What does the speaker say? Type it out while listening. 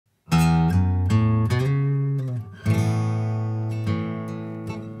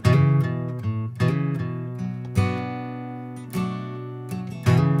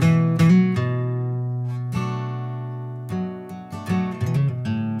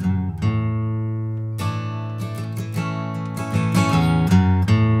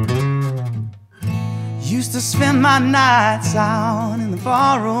used to spend my nights out in the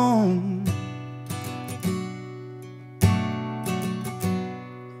barroom.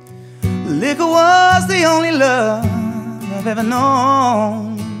 Liquor was the only love I've ever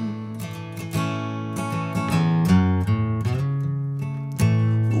known.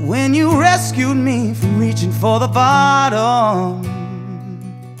 When you rescued me from reaching for the bottom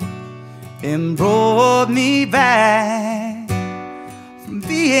and brought me back from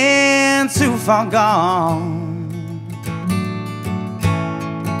being too far gone,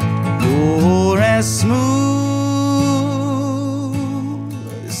 you're as smooth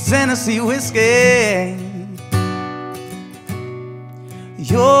as Tennessee whiskey.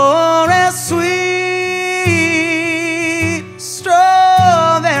 You're as sweet as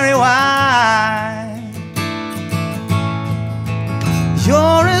strawberry wine.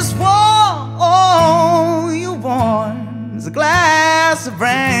 You're as warm, oh, you're warm as a glass of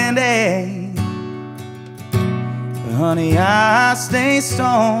brandy. Honey, I stay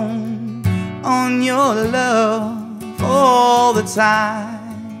stoned on your love all the time.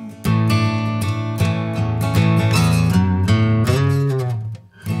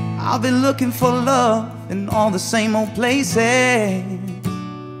 I've been looking for love in all the same old places.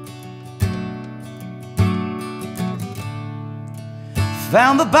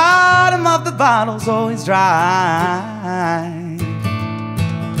 Found the bottom of the bottle's always dry.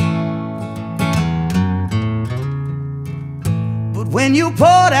 But when you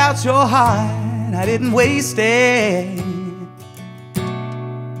poured out your heart, I didn't waste it.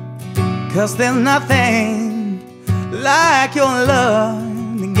 'Cause there's nothing like your love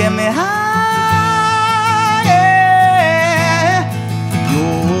to get me high, yeah.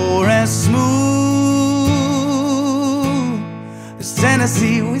 You're as smooth as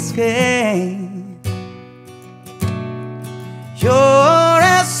Tennessee whiskey. You're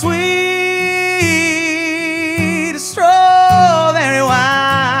as sweet as strawberry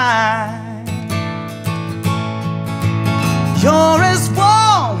wine. You're as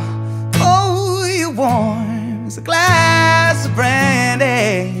warm, oh, you're warm as a glass of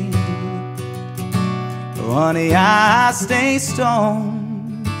brandy. Honey, I stay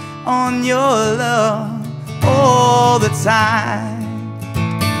stoned on your love all the time.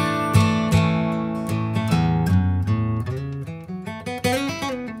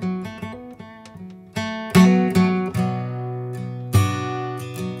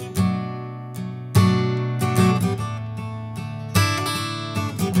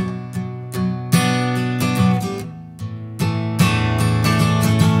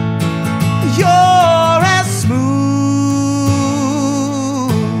 You're as smooth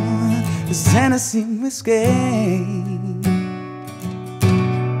as Tennessee whiskey.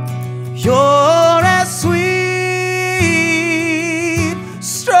 You're as sweet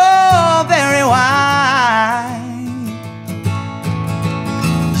strawberry wine.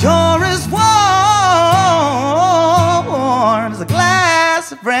 You're as warm as a glass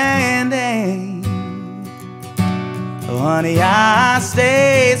of brandy. Honey, I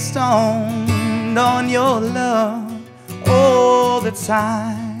stay stoned on your love all the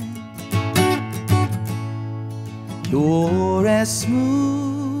time. You're as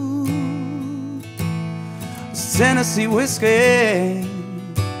smooth as Tennessee whiskey.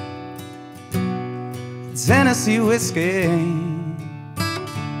 Tennessee whiskey.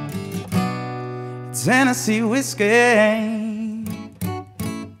 Tennessee whiskey.